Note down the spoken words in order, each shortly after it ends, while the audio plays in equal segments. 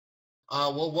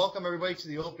Well, welcome everybody to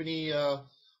the OpenE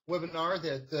webinar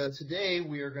that today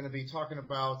we are going to be talking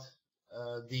about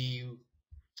the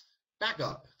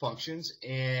backup functions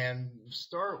and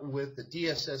start with the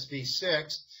DSS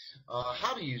V6,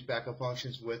 how to use backup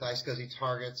functions with iSCSI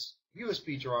targets,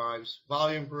 USB drives,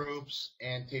 volume groups,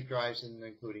 and tape drives, and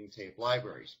including tape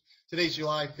libraries. Today's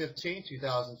July 15,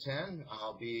 2010.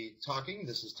 I'll be talking.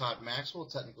 This is Todd Maxwell,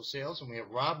 Technical Sales, and we have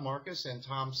Rob Marcus and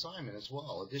Tom Simon as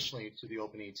well, additionally to the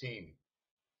OpenE team.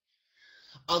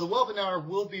 The webinar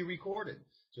will be recorded,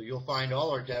 so you'll find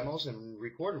all our demos and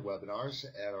recorded webinars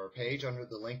at our page under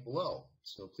the link below.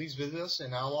 So please visit us,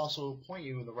 and I'll also point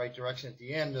you in the right direction at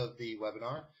the end of the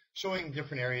webinar, showing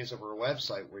different areas of our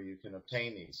website where you can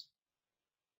obtain these.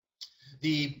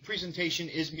 The presentation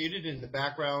is muted in the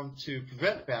background to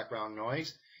prevent background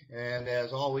noise, and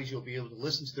as always, you'll be able to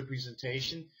listen to the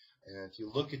presentation. And if you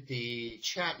look at the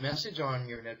chat message on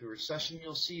your NetViewer session,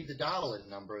 you'll see the dial-in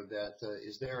number that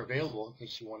is there available in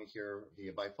case you want to hear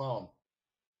via by phone.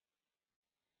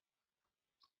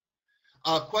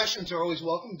 Questions are always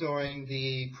welcome during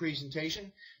the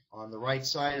presentation. On the right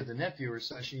side of the NetViewer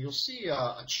session, you'll see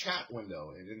a chat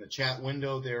window, and in the chat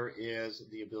window there is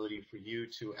the ability for you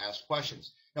to ask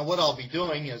questions. Now what I'll be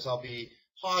doing is I'll be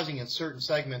pausing in certain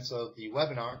segments of the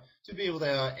webinar to be able to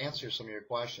answer some of your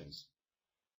questions.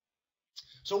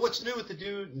 So what's new with the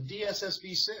DSS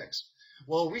V6?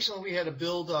 Well, recently we had a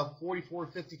build of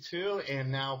 4452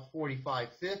 and now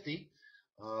 4550.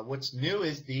 What's new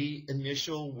is the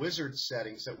initial wizard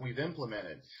settings that we've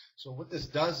implemented. So what this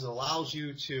does is allows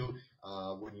you to,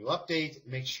 when you update,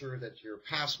 make sure that your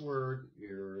password,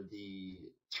 the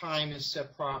time is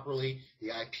set properly, the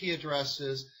IP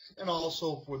addresses, and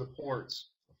also for the ports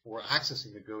for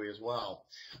accessing the GUI as well.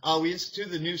 We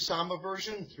instituted the new Samba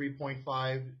version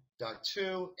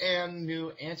 3.5.2 and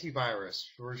new antivirus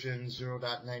version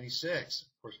 0.96.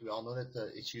 Of course, we all know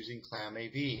that it's using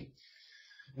ClamAV.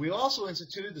 We also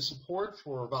instituted the support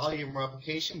for volume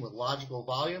replication with logical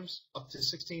volumes up to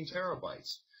 16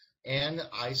 terabytes and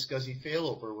iSCSI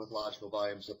failover with logical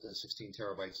volumes up to 16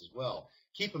 terabytes as well.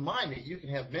 Keep in mind that you can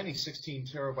have many 16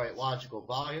 terabyte logical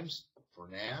volumes for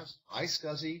NAS,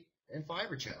 iSCSI, and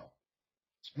Fiber Channel.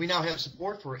 We now have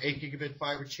support for 8 gigabit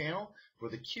fiber channel for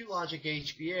the QLogic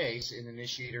HBAs in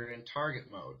initiator and target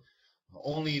mode.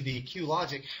 Only the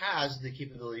QLogic has the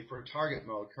capability for target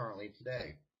mode currently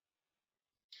today.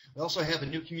 We also have a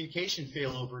new communication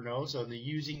failover nodes on the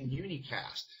using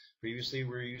unicast. Previously we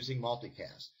were using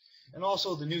multicast. And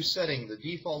also the new setting, the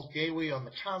default gateway on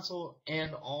the console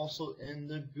and also in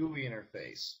the GUI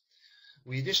interface.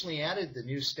 We additionally added the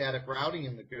new static routing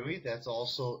in the GUI. That's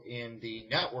also in the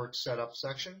network setup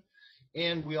section.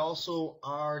 And we also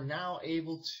are now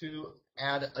able to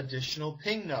add additional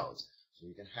ping nodes. So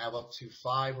you can have up to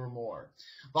 5 or more.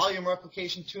 Volume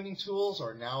replication tuning tools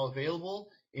are now available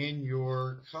in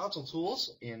your console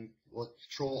tools in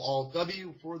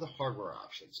Control-Alt-W for the hardware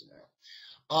options in there.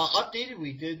 Updated,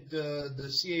 we did the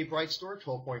CA Bright Store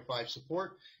 12.5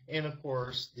 support, and of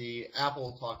course the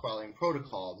Apple Talk Filing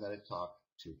Protocol, NetTalk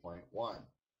 2.1.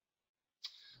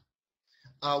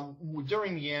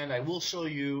 During the end, I will show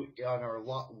you on our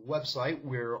website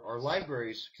where our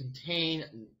libraries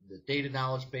contain the data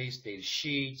knowledge base, data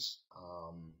sheets,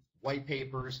 white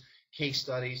papers, case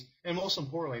studies, and most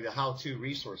importantly, the how-to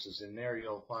resources. In there,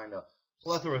 you'll find a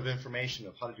plethora of information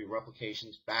of how to do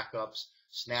replications, backups,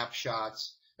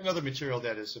 snapshots, and other material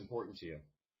that is important to you.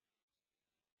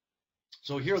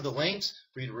 So here are the links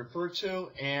for you to refer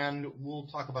to, and we'll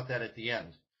talk about that at the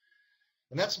end.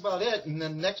 And that's about it. And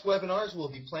then the next webinars will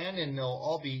be planned, and they'll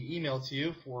all be emailed to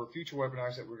you for future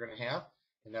webinars that we're going to have,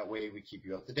 and that way we keep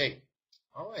you up to date.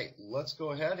 All right, let's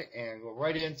go ahead and go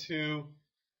right into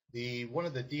one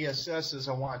of the DSSs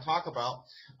I want to talk about.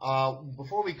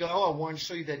 Before we go, I want to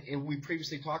show you that we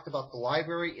previously talked about the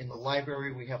library. In the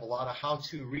library, we have a lot of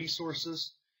how-to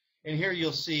resources. And here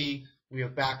you'll see we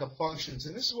have backup functions.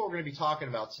 And this is what we're going to be talking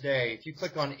about today. If you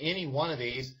click on any one of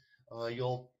these,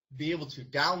 you'll be able to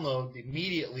download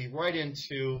immediately right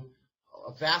into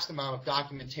a vast amount of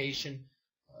documentation,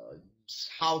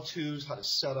 how-tos, how to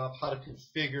set up, how to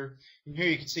configure. And here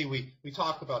you can see we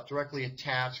talk about directly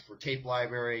attached for tape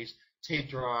libraries, tape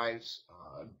drives,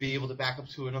 be able to back up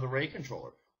to another RAID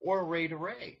controller or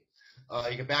RAID-to-RAID.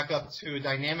 You can back up to a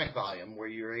dynamic volume where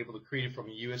you're able to create it from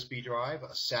a USB drive,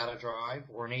 a SATA drive,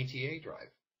 or an ATA drive.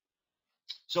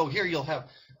 So here you'll have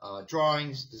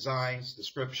drawings, designs,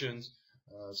 descriptions.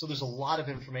 So there's a lot of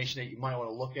information that you might want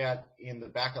to look at in the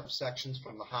backup sections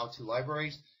from the how-to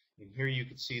libraries. And here you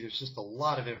can see there's just a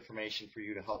lot of information for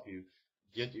you to help you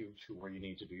get you to where you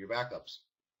need to do your backups.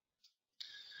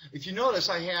 If you notice,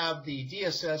 I have the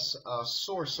DSS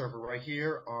source server right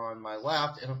here on my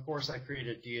left, and of course I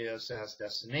created a DSS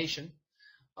destination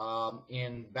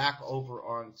and back over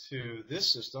onto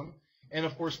this system. And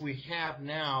of course we have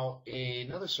now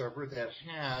another server that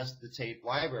has the tape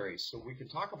libraries, so we can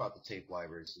talk about the tape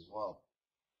libraries as well.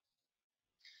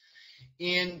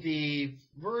 In the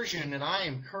version that I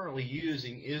am currently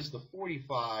using is the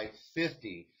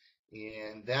 4550,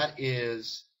 and that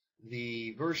is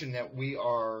the version that we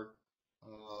are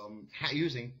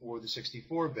using for the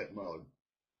 64-bit mode.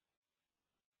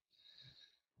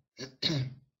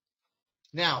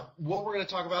 Now, what we're going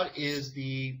to talk about is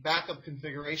the backup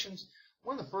configurations.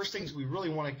 One of the first things we really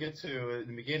want to get to in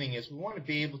the beginning is we want to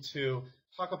be able to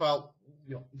talk about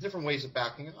different ways of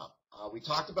backing up. We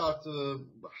talked about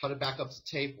how to back up to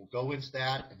tape. We'll go into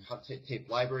that and how to tape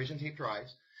libraries and tape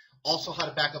drives. Also, how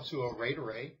to back up to a RAID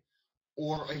array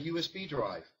or a USB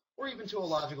drive or even to a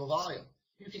logical volume.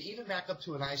 You can even back up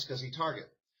to an iSCSI target.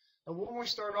 And when we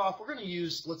start off, we're going to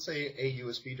use, let's say, a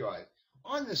USB drive.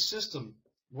 On this system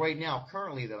right now,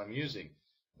 currently that I'm using,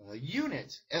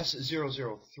 unit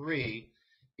S003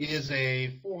 is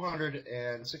a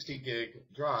 460 gig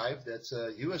drive that's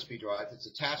a USB drive that's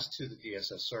attached to the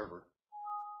DSS server.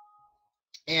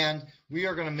 And we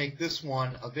are going to make this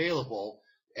one available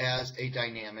as a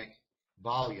dynamic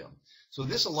volume. So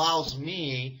this allows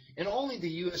me, and only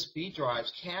the USB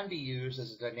drives can be used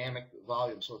as a dynamic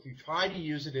volume. So if you try to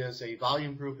use it as a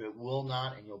volume group, it will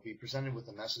not, and you'll be presented with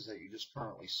the message that you just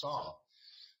currently saw.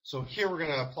 So here we're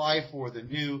going to apply for the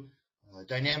new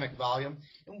dynamic volume.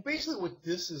 And basically what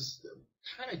this is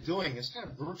kind of doing is kind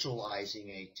of virtualizing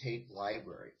a tape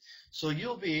library. So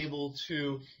you'll be able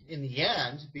to, in the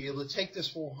end, be able to take this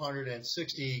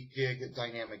 460 gig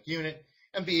dynamic unit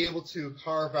and be able to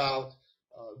carve out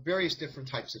various different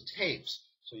types of tapes.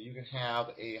 So you can have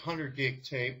a 100 gig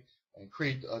tape and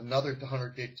create another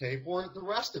 100 gig tape, or the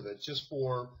rest of it just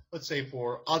for, let's say,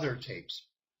 for other tapes.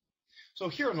 So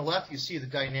here on the left you see the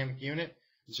dynamic unit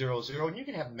 00, and you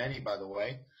can have many, by the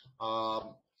way.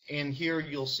 And here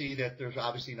you'll see that there's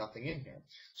obviously nothing in here.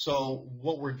 So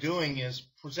what we're doing is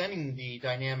presenting the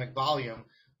dynamic volume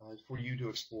for you to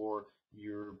explore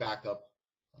your backup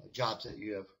jobs that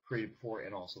you have created before,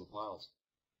 and also the files.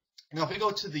 Now, if we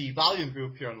go to the volume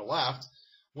group here on the left,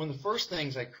 one of the first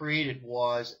things I created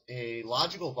was a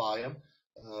logical volume.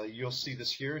 You'll see this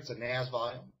here. It's a NAS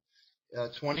volume,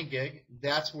 20 gig.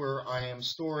 That's where I am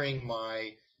storing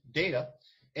my data.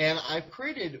 And I've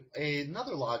created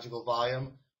another logical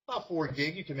volume, about 4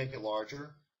 gig. You can make it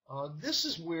larger. This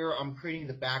is where I'm creating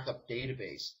the backup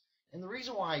database. And the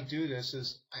reason why I do this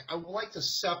is I would like to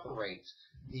separate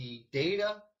the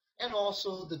data and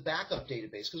also the backup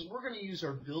database, because we're going to use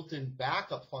our built-in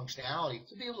backup functionality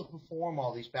to be able to perform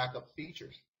all these backup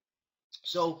features.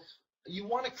 So you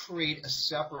want to create a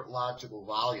separate logical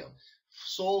volume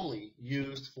solely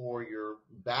used for your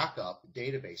backup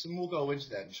database, and we'll go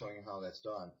into that and show you how that's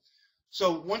done.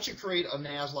 So once you create a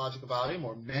NAS logical volume,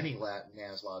 or many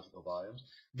NAS logical volumes,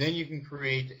 then you can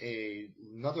create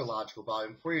another logical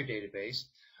volume for your database.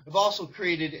 I've also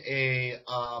created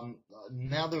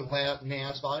another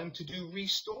NAS volume to do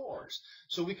restores,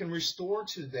 so we can restore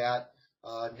to that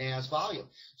NAS volume.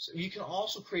 So you can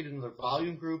also create another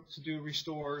volume group to do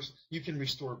restores. You can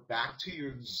restore back to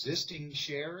your existing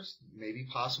shares, maybe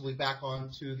possibly back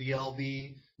onto the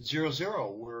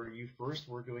LV00 where you first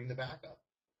were doing the backup.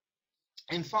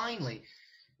 And finally,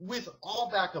 with all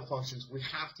backup functions, we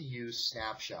have to use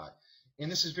snapshot. And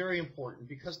this is very important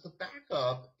because the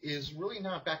backup is really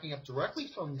not backing up directly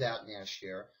from that NAS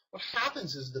share. What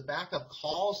happens is the backup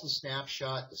calls the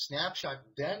snapshot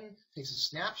then takes a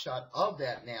snapshot of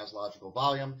that NAS logical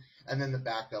volume, and then the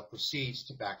backup proceeds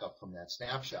to back up from that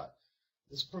snapshot.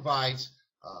 This provides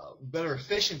better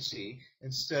efficiency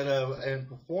and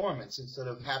performance instead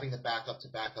of having the backup to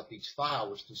back up each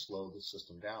file, which can slow the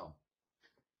system down.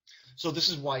 So this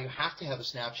is why you have to have a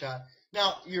snapshot.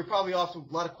 Now, you're probably off a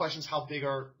lot of questions. How big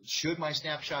should my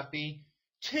snapshot be?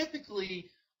 Typically,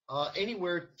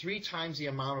 anywhere 3 times the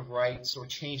amount of writes or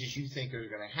changes you think are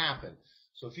going to happen.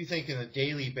 So if you think on a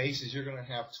daily basis you're going to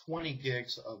have 20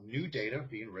 gigs of new data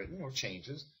being written or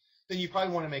changes, then you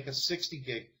probably want to make a 60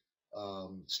 gig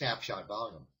snapshot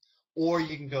volume. Or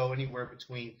you can go anywhere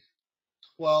between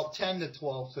 10 to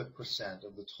 12%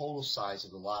 of the total size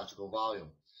of the logical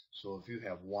volume. So if you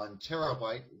have 1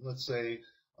 terabyte, let's say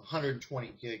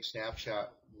 120 gig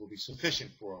snapshot will be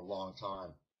sufficient for a long time.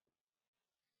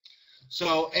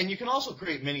 So, and you can also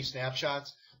create mini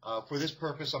snapshots. For this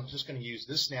purpose, I'm just going to use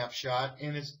this snapshot,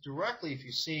 and it's directly, if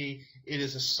you see, it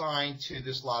is assigned to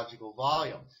this logical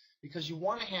volume, because you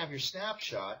want to have your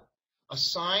snapshot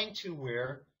assigned to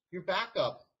where your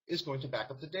backup is going to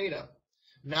back up the data,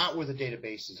 not where the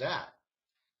database is at.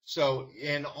 So,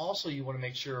 and also you want to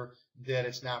make sure that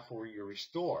it's not for your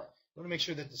restore. You want to make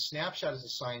sure that the snapshot is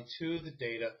assigned to the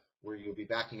data where you'll be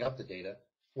backing up the data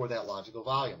for that logical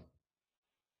volume.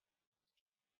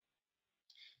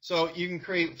 So you can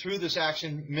create, through this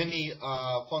action, many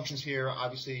functions here.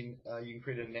 Obviously, you can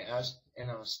create a NAS and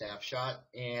a snapshot,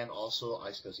 and also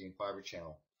iSCSI and Fiber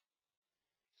Channel.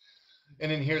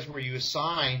 And then here's where you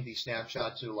assign the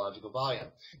snapshot to the logical volume.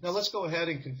 Now let's go ahead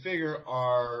and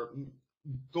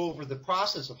go over the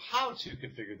process of how to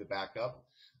configure the backup.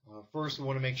 First, we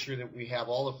want to make sure that we have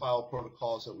all the file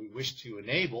protocols that we wish to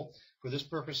enable. For this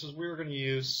purposes, we're going to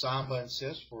use Samba and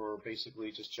SYS for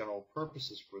basically just general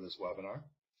purposes for this webinar.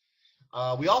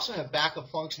 We also have backup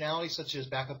functionality such as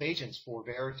backup agents for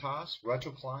Veritas,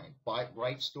 RetroClient,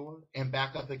 BrightStore, and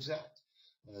backup exec.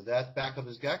 That backup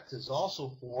exec is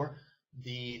also for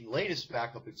the latest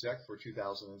backup exec for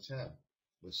 2010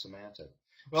 with Symantec.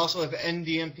 We also have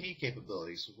NDMP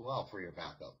capabilities as well for your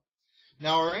backup.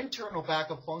 Now our internal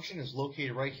backup function is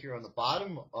located right here on the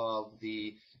bottom of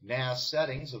the NAS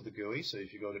settings of the GUI. So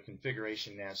if you go to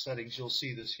configuration NAS settings, you'll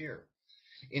see this here.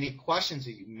 Any questions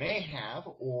that you may have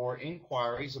or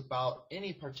inquiries about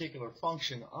any particular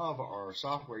function of our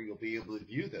software, you'll be able to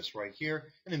view this right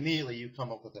here, and immediately you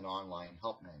come up with an online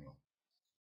help manual.